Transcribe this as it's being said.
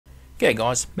G'day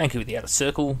guys, Manky with the Outer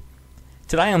Circle.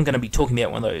 Today I'm going to be talking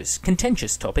about one of those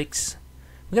contentious topics.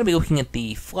 We're going to be looking at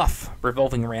the fluff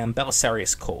revolving around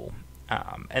Belisarius Cawl,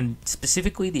 and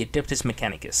specifically the Adeptus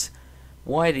Mechanicus.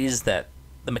 Why it is that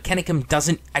the Mechanicum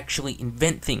doesn't actually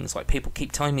invent things like people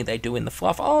keep telling me they do in the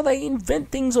fluff. Oh, they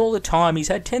invent things all the time. He's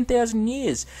had 10,000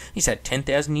 years. He's had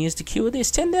 10,000 years to cure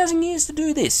this, 10,000 years to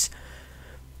do this.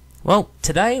 Well,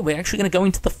 today we're actually going to go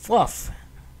into the fluff.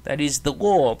 That is the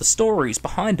lore, the stories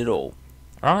behind it all.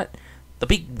 Alright? The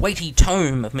big weighty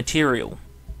tome of material.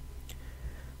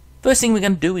 First thing we're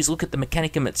going to do is look at the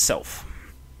Mechanicum itself.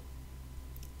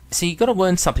 So you've got to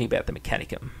learn something about the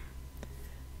Mechanicum.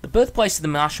 The birthplace of the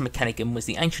Martian Mechanicum was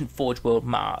the ancient forge world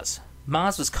Mars.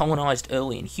 Mars was colonised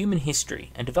early in human history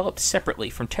and developed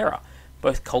separately from Terra,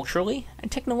 both culturally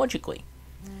and technologically.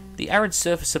 The arid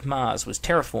surface of Mars was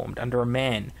terraformed under a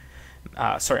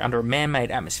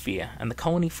man-made atmosphere, and the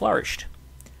colony flourished.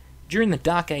 During the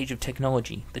dark age of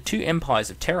technology, the two empires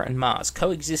of Terra and Mars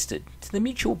coexisted to the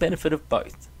mutual benefit of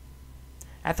both.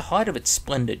 At the height of its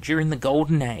splendour during the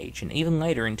Golden Age, and even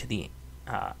later into the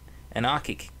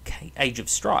anarchic Age of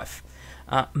Strife,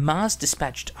 Mars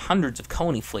dispatched hundreds of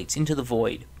colony fleets into the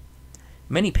void.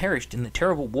 Many perished in the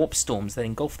terrible warp storms that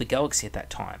engulfed the galaxy at that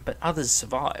time, but others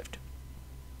survived.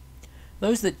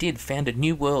 Those that did founded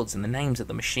new worlds in the names of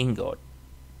the machine god,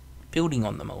 building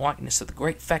on them a likeness of the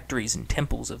great factories and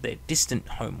temples of their distant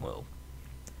homeworld.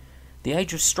 The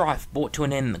Age of Strife brought to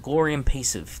an end the glory and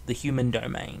peace of the human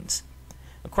domains.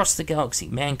 Across the galaxy,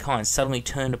 mankind suddenly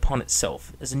turned upon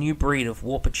itself as a new breed of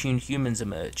warp-attuned humans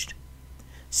emerged.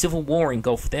 Civil war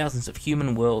engulfed thousands of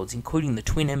human worlds, including the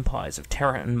twin empires of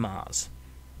Terra and Mars.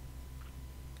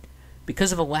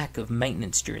 Because of a lack of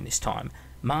maintenance during this time,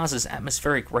 Mars's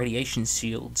atmospheric radiation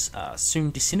shields soon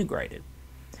disintegrated,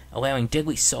 allowing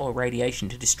deadly solar radiation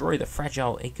to destroy the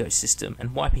fragile ecosystem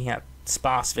and wiping out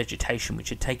sparse vegetation which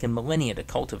had taken millennia to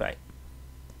cultivate.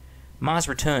 Mars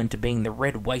returned to being the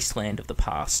red wasteland of the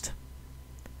past.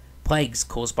 Plagues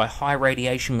caused by high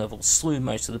radiation levels slew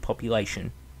most of the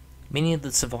population. Many of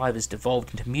the survivors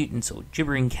devolved into mutants or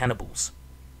gibbering cannibals.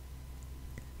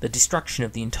 The destruction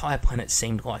of the entire planet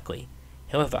seemed likely.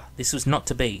 However, this was not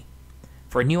to be,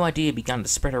 for a new idea began to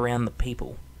spread around the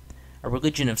people, a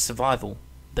religion of survival,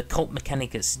 the cult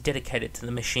Mechanicus dedicated to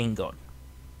the machine god.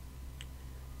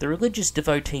 The religious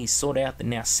devotees sought out the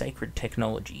now sacred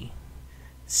technology,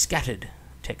 scattered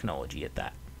technology at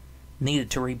that, needed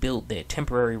to rebuild their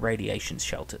temporary radiation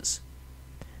shelters.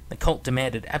 The cult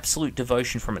demanded absolute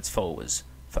devotion from its followers,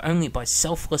 for only by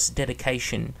selfless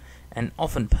dedication and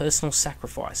often personal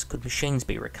sacrifice could machines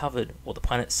be recovered or the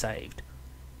planet saved.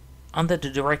 Under the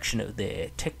direction of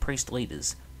their tech priest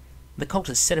leaders, the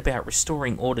cultists set about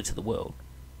restoring order to the world.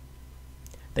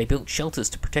 They built shelters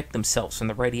to protect themselves from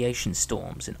the radiation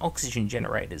storms, and oxygen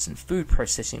generators and food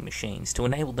processing machines to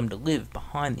enable them to live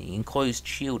behind the enclosed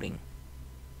shielding.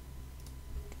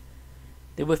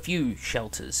 There were few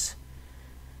shelters,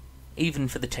 even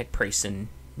for the tech priests, and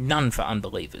none for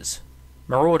unbelievers.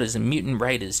 Marauders and mutant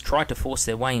raiders tried to force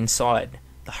their way inside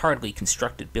the hurriedly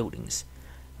constructed buildings.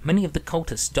 Many of the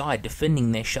cultists died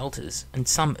defending their shelters, and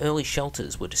some early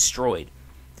shelters were destroyed.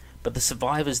 But the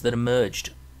survivors that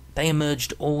emerged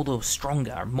all the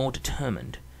stronger and more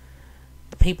determined.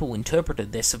 The people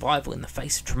interpreted their survival in the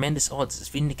face of tremendous odds as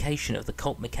vindication of the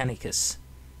cult Mechanicus.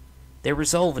 Their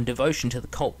resolve and devotion to the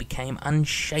cult became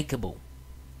unshakable.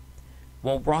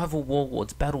 While rival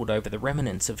warlords battled over the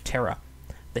remnants of Terra,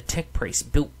 the tech priests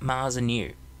built Mars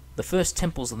anew. The first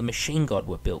temples of the machine god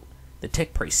were built. The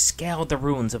tech priests scoured the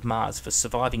ruins of Mars for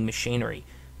surviving machinery,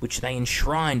 which they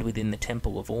enshrined within the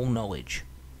Temple of All Knowledge.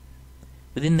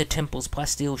 Within the temple's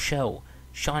plasteel shell,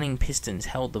 shining pistons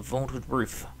held the vaulted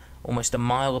roof almost a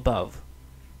mile above.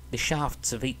 The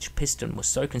shafts of each piston were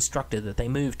so constructed that they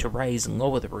moved to raise and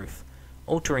lower the roof,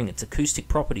 altering its acoustic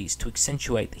properties to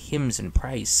accentuate the hymns and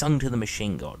praise sung to the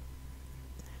machine god.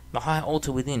 The high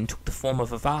altar within took the form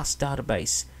of a vast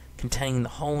database containing the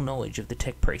whole knowledge of the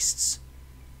tech priests.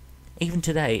 Even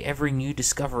today, every new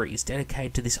discovery is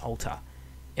dedicated to this altar.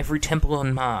 Every temple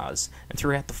on Mars and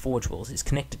throughout the Forge Worlds is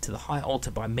connected to the High Altar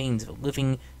by means of a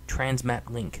living transmat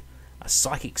link, a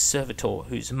psychic servitor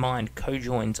whose mind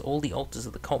co-joins all the altars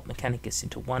of the cult Mechanicus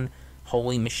into one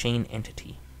holy machine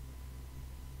entity.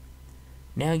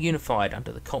 Now unified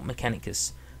under the cult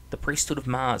Mechanicus, the priesthood of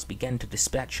Mars began to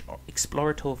dispatch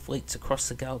explorator fleets across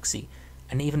the galaxy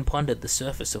and even plundered the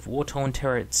surface of war-torn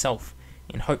Terra itself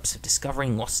in hopes of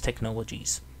discovering lost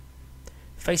technologies.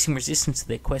 Facing resistance to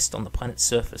their quest on the planet's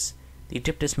surface, the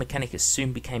Adeptus Mechanicus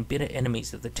soon became bitter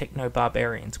enemies of the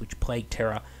techno-barbarians which plagued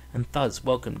Terra, and thus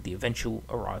welcomed the eventual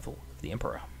arrival of the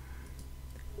Emperor.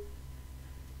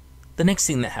 The next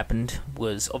thing that happened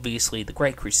was obviously the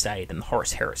Great Crusade and the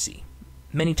Horus Heresy.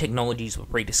 Many technologies were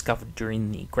rediscovered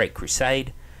during the Great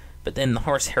Crusade, but then the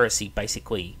Horus Heresy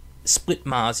basically split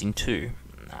Mars in two.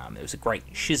 There was a great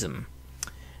schism,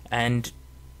 and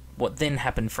what then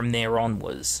happened from there on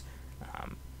was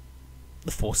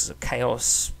the forces of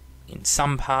chaos, in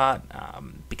some part,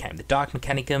 became the Dark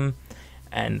Mechanicum,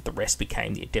 and the rest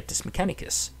became the Adeptus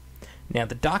Mechanicus. Now,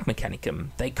 the Dark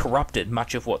Mechanicum, they corrupted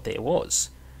much of what there was.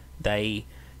 They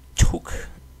took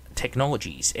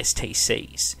technologies,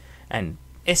 STCs, and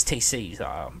STCs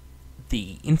are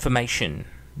the information,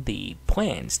 the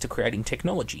plans to creating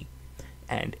technology,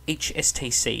 and each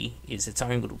STC is its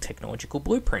own little technological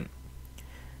blueprint.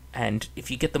 And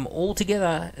if you get them all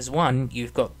together as one,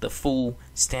 you've got the full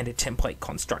standard template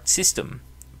construct system.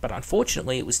 But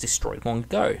unfortunately, it was destroyed long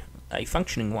ago, a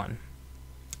functioning one.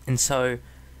 And so,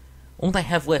 all they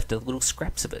have left are little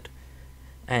scraps of it.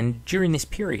 And during this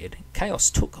period, Chaos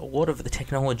took a lot of the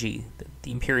technology that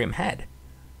the Imperium had.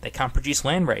 They can't produce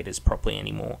Land Raiders properly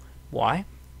anymore. Why?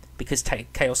 Because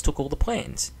Chaos took all the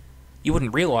plans. You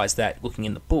wouldn't realise that looking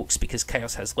in the books, because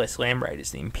Chaos has less Land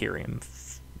Raiders than the Imperium.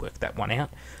 Worked that one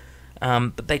out.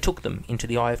 But they took them into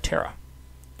the Eye of Terror.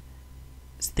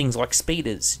 Things like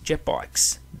speeders, jet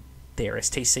bikes, their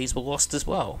STCs were lost as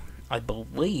well. I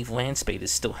believe land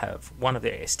speeders still have one of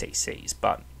their STCs,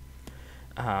 but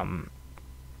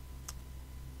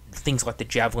things like the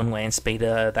Javelin land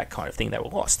speeder, that kind of thing, they were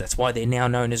lost. That's why they're now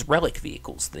known as relic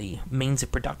vehicles. The means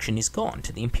of production is gone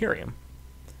to the Imperium.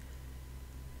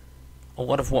 A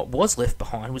lot of what was left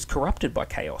behind was corrupted by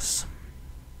Chaos.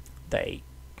 They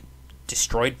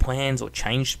destroyed plans or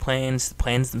changed plans. The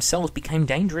plans themselves became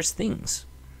dangerous things.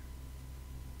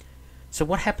 So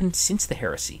what happened since the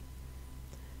heresy?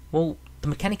 Well, the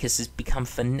Mechanicus has become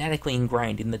fanatically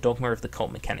ingrained in the dogma of the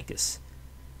cult Mechanicus.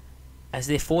 As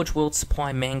their forge worlds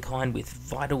supply mankind with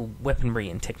vital weaponry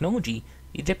and technology,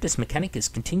 the Adeptus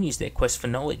Mechanicus continues their quest for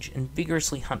knowledge and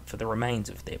vigorously hunt for the remains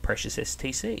of their precious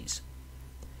STCs.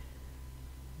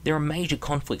 There are major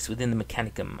conflicts within the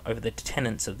Mechanicum over the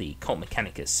tenets of the cult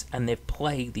Mechanicus, and they've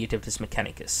plagued the Adeptus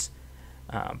Mechanicus.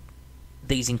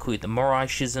 These include the Morai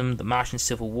Schism, the Martian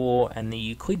Civil War, and the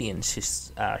Euclidean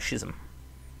Schism.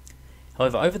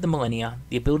 However, over the millennia,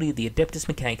 the ability of the Adeptus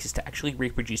Mechanicus to actually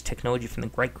reproduce technology from the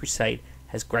Great Crusade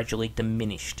has gradually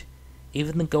diminished.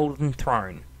 Even the Golden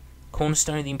Throne,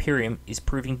 cornerstone of the Imperium, is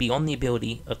proving beyond the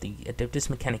ability of the Adeptus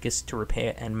Mechanicus to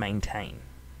repair and maintain.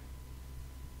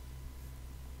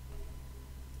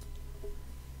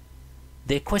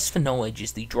 Their quest for knowledge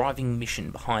is the driving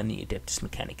mission behind the Adeptus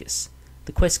Mechanicus.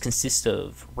 The quest consists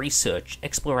of research,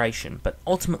 exploration, but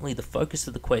ultimately the focus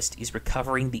of the quest is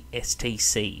recovering the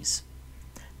STCs.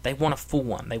 They want a full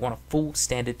one. They want a full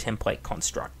standard template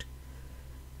construct.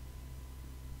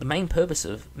 The main purpose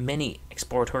of many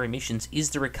exploratory missions is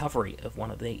the recovery of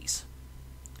one of these.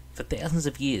 For thousands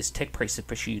of years, tech priests have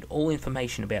pursued all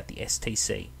information about the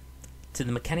STC. To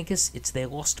the Mechanicus, it's their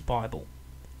lost Bible.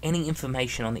 Any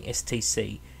information on the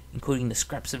STC, including the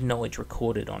scraps of knowledge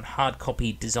recorded on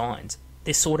hard-copied designs,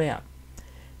 they're sought out.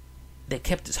 They're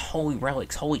kept as holy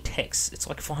relics, holy texts. It's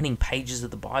like finding pages of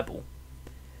the Bible.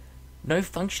 No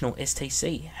functional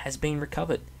STC has been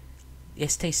recovered. The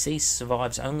STC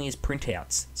survives only as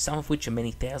printouts, some of which are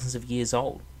many thousands of years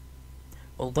old.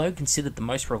 Although considered the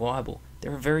most reliable,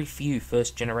 there are very few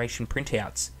first-generation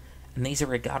printouts, and these are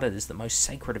regarded as the most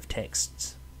sacred of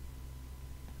texts.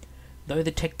 Though the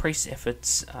tech priests'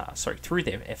 through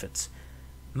their efforts,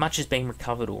 much has been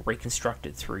recovered or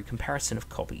reconstructed through comparison of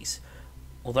copies,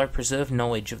 although preserved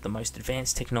knowledge of the most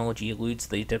advanced technology eludes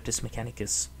the Adeptus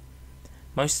Mechanicus.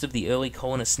 Most of the early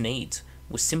colonists' needs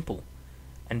were simple,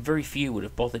 and very few would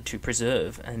have bothered to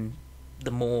preserve and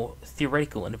the more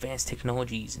theoretical and advanced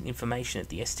technologies and information that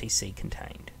the STC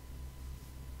contained.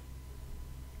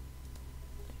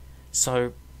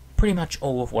 So, pretty much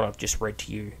all of what I've just read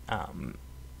to you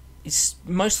is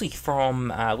mostly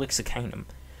from Lexicanum,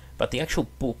 but the actual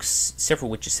books,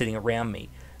 several which are sitting around me,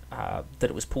 that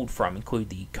it was pulled from include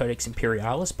the Codex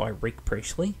Imperialis by Rick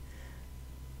Priestley,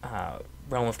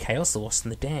 Realm of Chaos, The Lost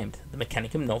and the Damned, the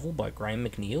Mechanicum novel by Graham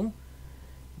McNeill,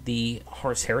 the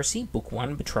Horus Heresy, Book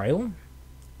 1, Betrayal,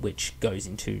 which goes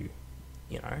into,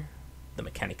 the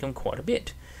Mechanicum quite a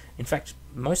bit. In fact,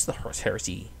 most of the Horus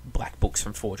Heresy black books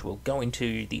from Forge will go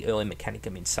into the early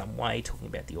Mechanicum in some way, talking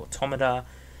about the automata,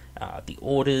 the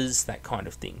orders, that kind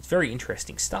of thing. It's very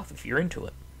interesting stuff if you're into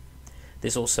it.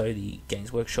 There's also the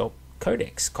Games Workshop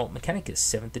Codex, Cult Mechanicus,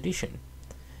 7th edition,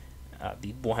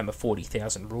 the Warhammer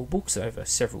 40,000 rulebooks over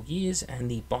several years, and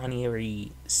the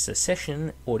Binary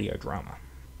Secession audio drama.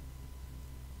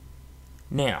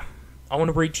 Now, I want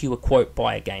to read to you a quote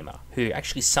by a gamer who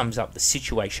actually sums up the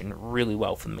situation really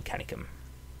well from the Mechanicum.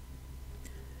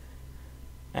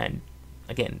 And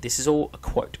again, this is all a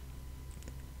quote.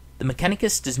 The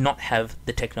Mechanicus does not have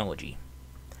the technology.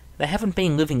 They haven't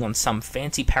been living on some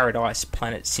fancy paradise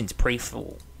planet since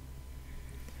pre-fall.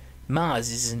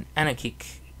 Mars is an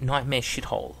anarchic nightmare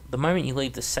shithole. The moment you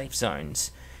leave the safe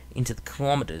zones into the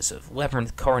kilometres of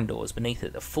labyrinth corridors beneath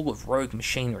it are full of rogue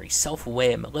machinery,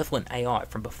 self-aware, malevolent AI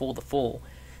from before the fall,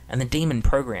 and the demon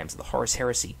programs of the Horus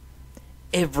Heresy.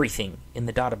 Everything in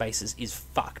the databases is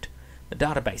fucked. The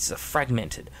databases are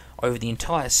fragmented over the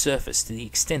entire surface to the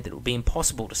extent that it will be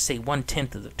impossible to see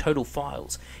 1/10 of the total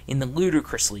files in the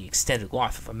ludicrously extended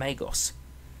life of a Magos,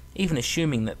 even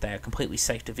assuming that they are completely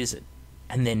safe to visit,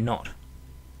 and they're not.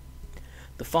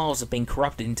 The files have been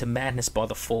corrupted into madness by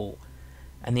the fall,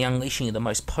 and the unleashing of the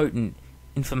most potent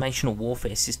informational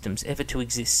warfare systems ever to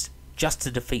exist just to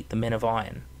defeat the Men of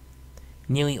Iron.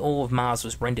 Nearly all of Mars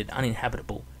was rendered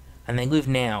uninhabitable, and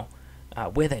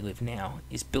where they live now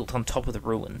is built on top of the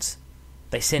ruins.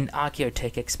 They send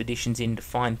archaeotech expeditions in to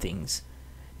find things.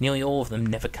 Nearly all of them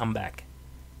never come back.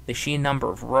 The sheer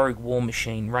number of rogue war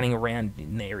machine running around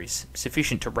in there is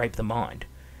sufficient to rape the mind.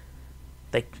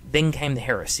 Then came the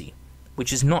heresy,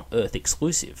 which is not Earth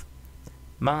exclusive.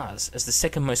 Mars, as the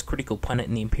second most critical planet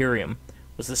in the Imperium,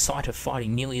 was the site of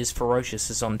fighting nearly as ferocious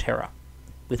as on Terra,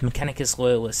 with Mechanicus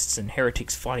loyalists and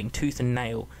heretics fighting tooth and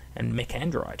nail and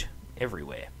mechandrite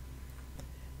everywhere.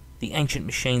 The ancient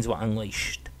machines were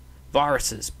unleashed.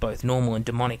 Viruses, both normal and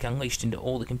demonic, unleashed into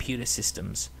all the computer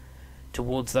systems.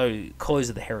 Towards the close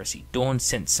of the heresy, Dawn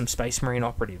sent some Space Marine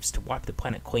operatives to wipe the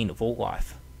planet clean of all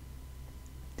life.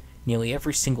 Nearly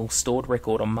every single stored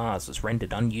record on Mars was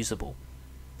rendered unusable,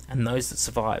 and those that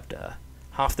survived are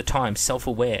half the time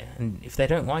self-aware, and if they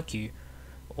don't like you,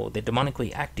 or they're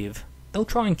demonically active, they'll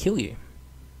try and kill you.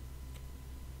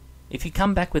 If you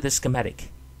come back with a schematic,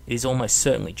 it is almost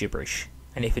certainly gibberish,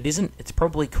 and if it isn't, it's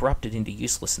probably corrupted into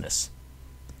uselessness.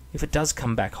 If it does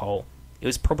come back whole, it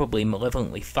was probably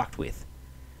malevolently fucked with.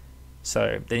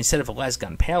 So that instead of a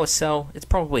lasgun power cell, it's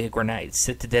probably a grenade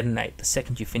set to detonate the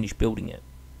second you finish building it.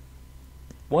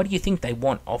 Why do you think they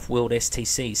want off-world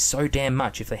STCs so damn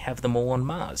much if they have them all on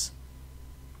Mars?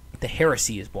 The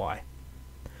heresy is why.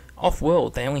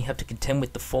 Off-world, they only have to contend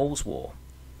with the Falls War,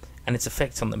 and its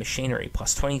effects on the machinery,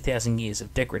 plus 20,000 years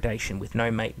of degradation with no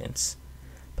maintenance.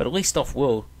 But at least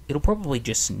off-world, it'll probably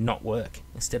just not work,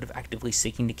 instead of actively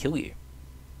seeking to kill you.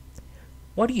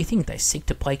 Why do you think they seek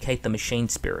to placate the machine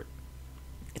spirit?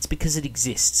 It's because it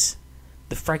exists.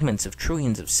 The fragments of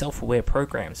trillions of self-aware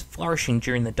programs flourishing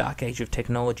during the dark age of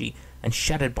technology and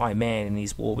shattered by man in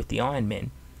his war with the Iron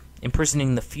Men,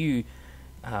 imprisoning the few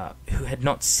who had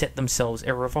not set themselves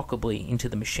irrevocably into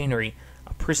the machinery,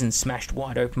 a prison smashed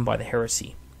wide open by the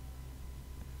heresy.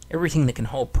 Everything that can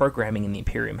hold programming in the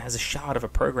Imperium has a shard of a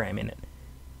program in it.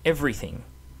 Everything.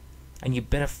 And you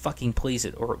better fucking please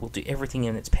it, or it will do everything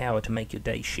in its power to make your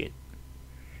day shit.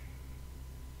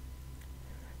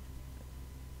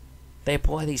 They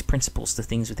apply these principles to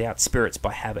things without spirits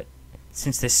by habit,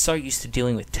 since they're so used to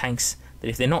dealing with tanks that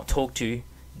if they're not talked to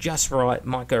just right,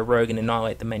 might go rogue and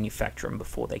annihilate the manufacturer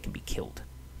before they can be killed.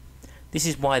 This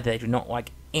is why they do not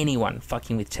like anyone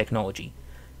fucking with technology,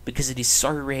 because it is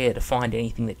so rare to find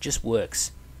anything that just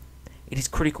works. It is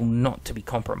critical not to be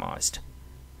compromised.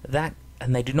 That,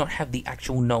 and they do not have the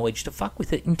actual knowledge to fuck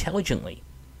with it intelligently.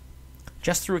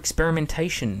 Just through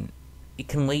experimentation, it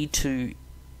can lead to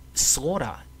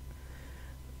slaughter.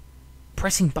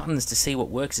 Pressing buttons to see what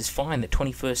works is fine, the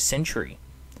 21st century,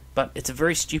 but it's a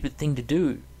very stupid thing to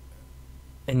do,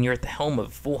 and you're at the helm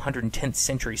of 410th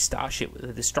century starship with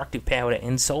a destructive power to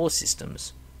end solar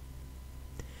systems.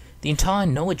 The entire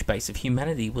knowledge base of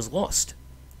humanity was lost.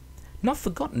 Not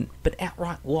forgotten, but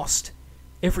outright lost.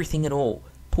 Everything at all.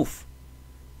 Poof.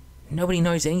 Nobody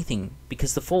knows anything,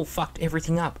 because the fall fucked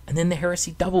everything up, and then the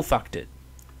heresy double fucked it.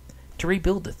 To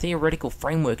rebuild the theoretical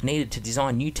framework needed to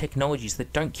design new technologies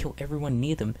that don't kill everyone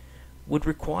near them would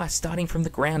require starting from the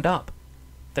ground up.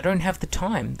 They don't have the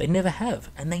time, they never have,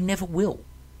 and they never will.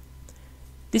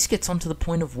 This gets onto the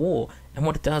point of war and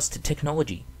what it does to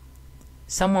technology.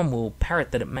 Someone will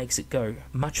parrot that it makes it go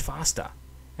much faster,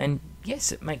 and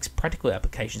yes, it makes practical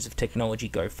applications of technology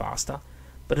go faster,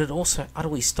 but it also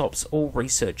utterly stops all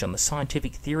research on the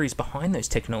scientific theories behind those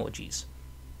technologies.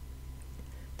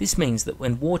 This means that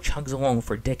when war chugs along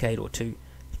for a decade or two,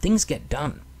 things get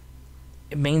done.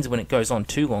 It means when it goes on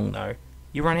too long, though,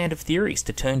 you run out of theories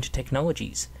to turn to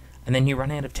technologies, and then you run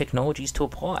out of technologies to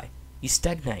apply. You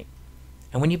stagnate.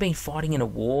 And when you've been fighting in a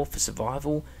war for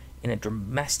survival, in a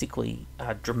drastically,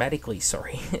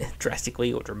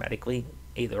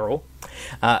 either or,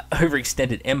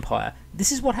 overextended empire,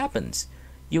 this is what happens.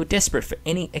 You are desperate for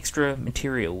any extra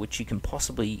material which you can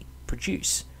possibly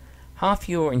produce. Half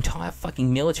your entire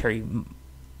fucking military,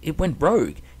 it went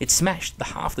rogue. It smashed the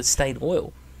half that stayed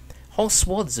loyal. Whole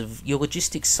swaths of your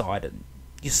logistics side and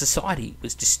your society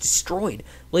was just destroyed,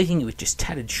 leaving you with just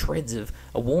tattered shreds of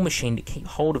a war machine to keep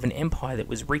hold of an empire that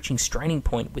was reaching straining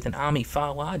point with an army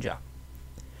far larger.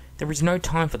 There is no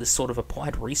time for the sort of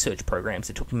applied research programs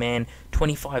that took man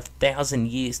 25,000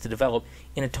 years to develop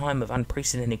in a time of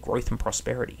unprecedented growth and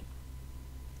prosperity.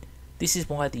 This is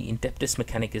why the Indeptus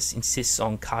Mechanicus insists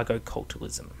on cargo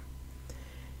culturalism.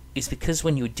 It's because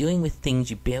when you're dealing with things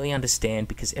you barely understand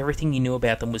because everything you knew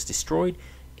about them was destroyed,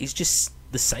 is just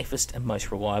the safest and most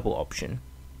reliable option.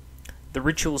 The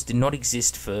rituals did not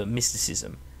exist for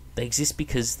mysticism. They exist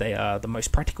because they are the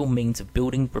most practical means of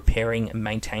building, repairing, and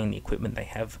maintaining the equipment they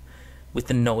have, with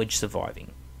the knowledge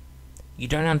surviving. You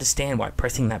don't understand why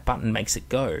pressing that button makes it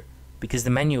go, because the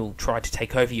manual tried to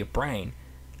take over your brain,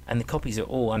 and the copies are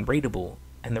all unreadable,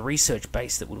 and the research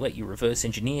base that would let you reverse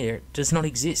engineer does not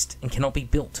exist and cannot be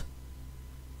built.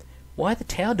 Why are the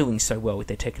Tau doing so well with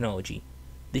their technology?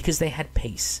 Because they had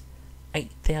peace.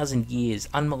 8,000 years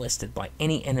unmolested by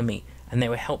any enemy, and they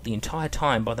were helped the entire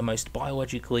time by the most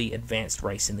biologically advanced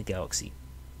race in the galaxy.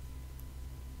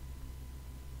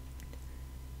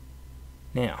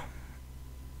 Now,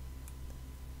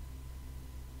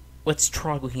 let's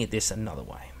try looking at this another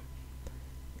way.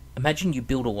 Imagine you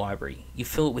build a library, you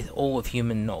fill it with all of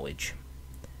human knowledge.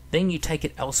 Then you take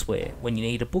it elsewhere when you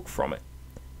need a book from it.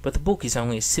 But the book is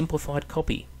only a simplified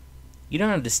copy. You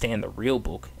don't understand the real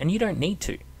book, and you don't need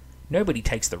to. Nobody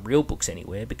takes the real books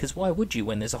anywhere, because why would you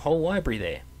when there's a whole library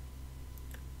there?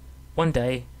 One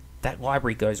day, that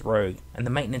library goes rogue, and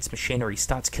the maintenance machinery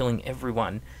starts killing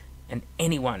everyone and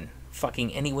anyone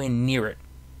fucking anywhere near it.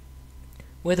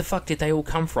 Where the fuck did they all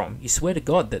come from? You swear to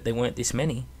God that there weren't this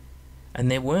many. And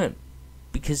there weren't,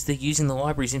 because they're using the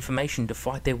library's information to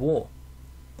fight their war.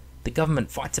 The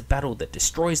government fights a battle that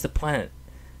destroys the planet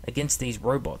against these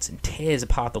robots and tears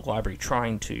apart the library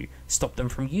trying to stop them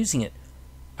from using it,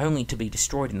 only to be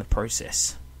destroyed in the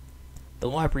process. The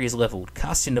library is leveled,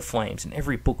 cast into flames, and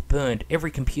every book burned,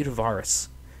 every computer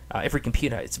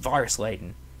it's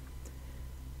virus-laden.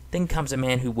 Then comes a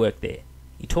man who worked there.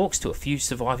 He talks to a few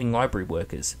surviving library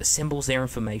workers, assembles their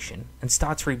information, and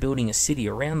starts rebuilding a city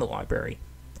around the library,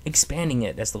 expanding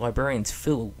it as the librarians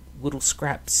fill little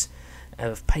scraps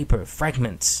of paper,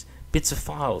 fragments, bits of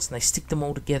files, and they stick them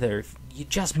all together. If you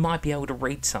just might be able to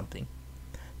read something.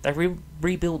 They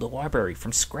rebuild a library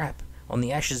from scrap on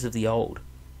the ashes of the old.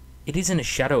 It isn't a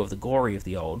shadow of the glory of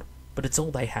the old, but it's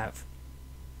all they have.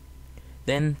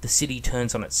 Then the city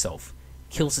turns on itself,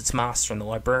 kills its master, and the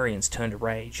librarians turn to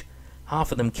rage.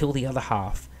 Half of them kill the other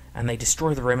half, and they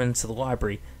destroy the remnants of the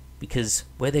library, because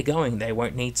where they're going they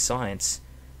won't need science.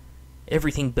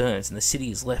 Everything burns, and the city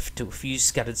is left to a few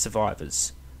scattered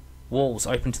survivors. Walls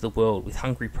open to the world with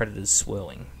hungry predators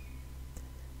swirling.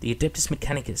 The Adeptus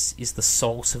Mechanicus is the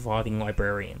sole surviving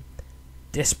librarian,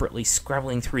 desperately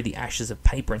scrabbling through the ashes of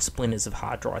paper and splinters of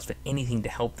hard drives for anything to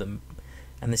help them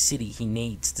and the city he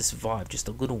needs to survive just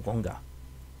a little longer.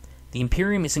 The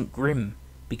Imperium isn't grim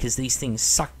because these things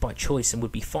suck by choice and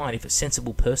would be fine if a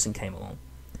sensible person came along.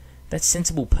 That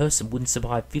sensible person wouldn't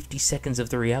survive 50 seconds of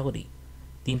the reality.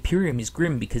 The Imperium is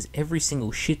grim because every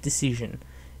single shit decision,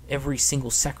 every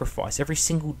single sacrifice, every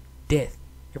single death,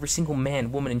 every single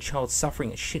man, woman, and child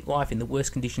suffering a shit life in the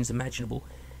worst conditions imaginable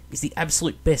is the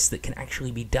absolute best that can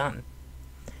actually be done.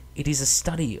 It is a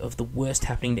study of the worst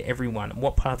happening to everyone and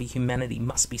what part of humanity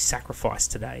must be sacrificed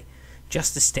today,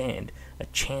 just to stand a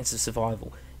chance of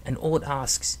survival, and all it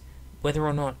asks, whether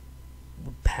or not it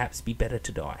would perhaps be better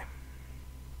to die.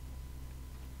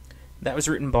 That was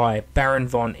written by Baron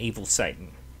von Evil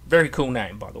Satan. Very cool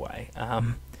name, by the way.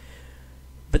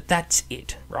 But that's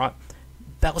it, right?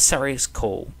 Belisarius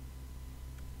Cawl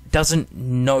doesn't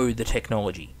know the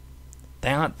technology. They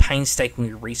aren't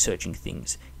painstakingly researching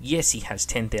things. Yes, he has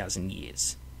 10,000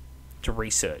 years to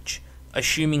research,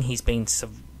 assuming he's been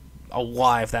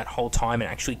alive that whole time and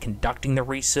actually conducting the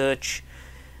research.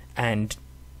 And,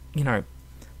 you know,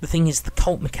 the thing is, the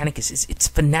cult Mechanicus it's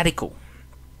fanatical.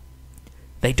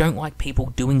 They don't like people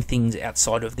doing things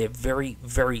outside of their very,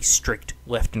 very strict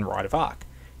left and right of arc.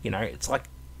 You know, it's like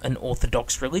an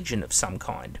orthodox religion of some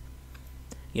kind.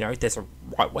 You know, there's a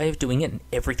right way of doing it and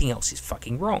everything else is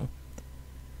fucking wrong.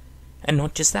 And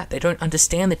not just that, they don't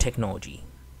understand the technology.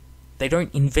 They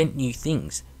don't invent new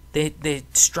things. They're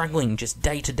struggling just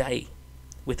day to day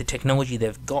with the technology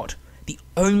they've got. The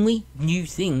only new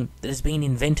thing that has been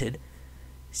invented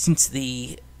since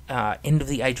the end of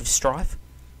the Age of Strife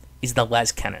is the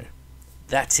las cannon.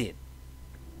 That's it.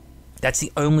 That's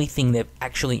the only thing they've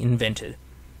actually invented.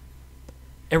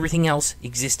 Everything else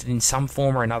existed in some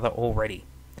form or another already.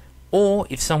 Or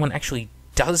if someone actually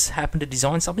does happen to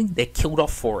design something, they're killed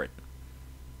off for it.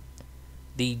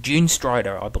 The Dune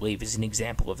Strider, I believe, is an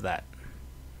example of that.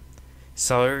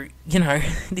 So,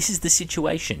 this is the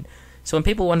situation. So when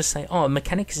people want to say, oh,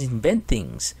 Mechanicus invent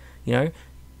things, the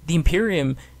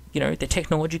Imperium, they're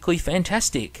technologically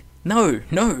fantastic. No,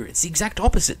 it's the exact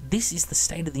opposite. This is the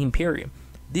state of the Imperium.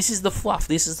 This is the fluff,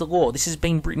 this is the lore, this has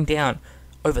been written down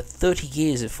over 30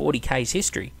 years of 40k's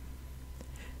history.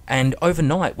 And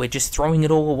overnight, we're just throwing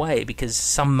it all away because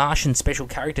some Martian special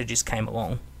character just came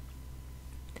along.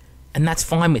 And that's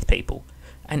fine with people.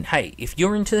 And hey, if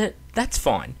you're into that, that's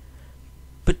fine.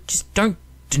 But just don't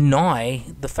deny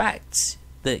the facts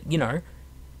that,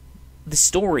 the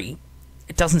story,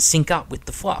 it doesn't sync up with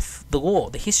the fluff, the lore,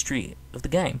 the history of the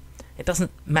game. It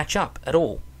doesn't match up at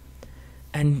all.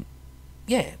 And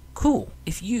yeah, cool.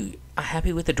 If you are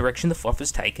happy with the direction the fluff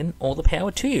has taken, all the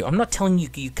power to you. I'm not telling you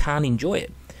you can't enjoy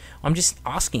it. I'm just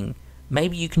asking,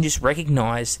 maybe you can just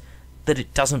recognize that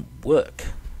it doesn't work.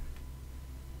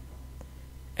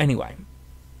 Anyway,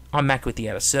 I'm Mac with the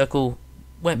Outer Circle.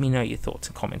 Let me know your thoughts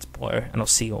and comments below, and I'll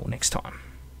see you all next time.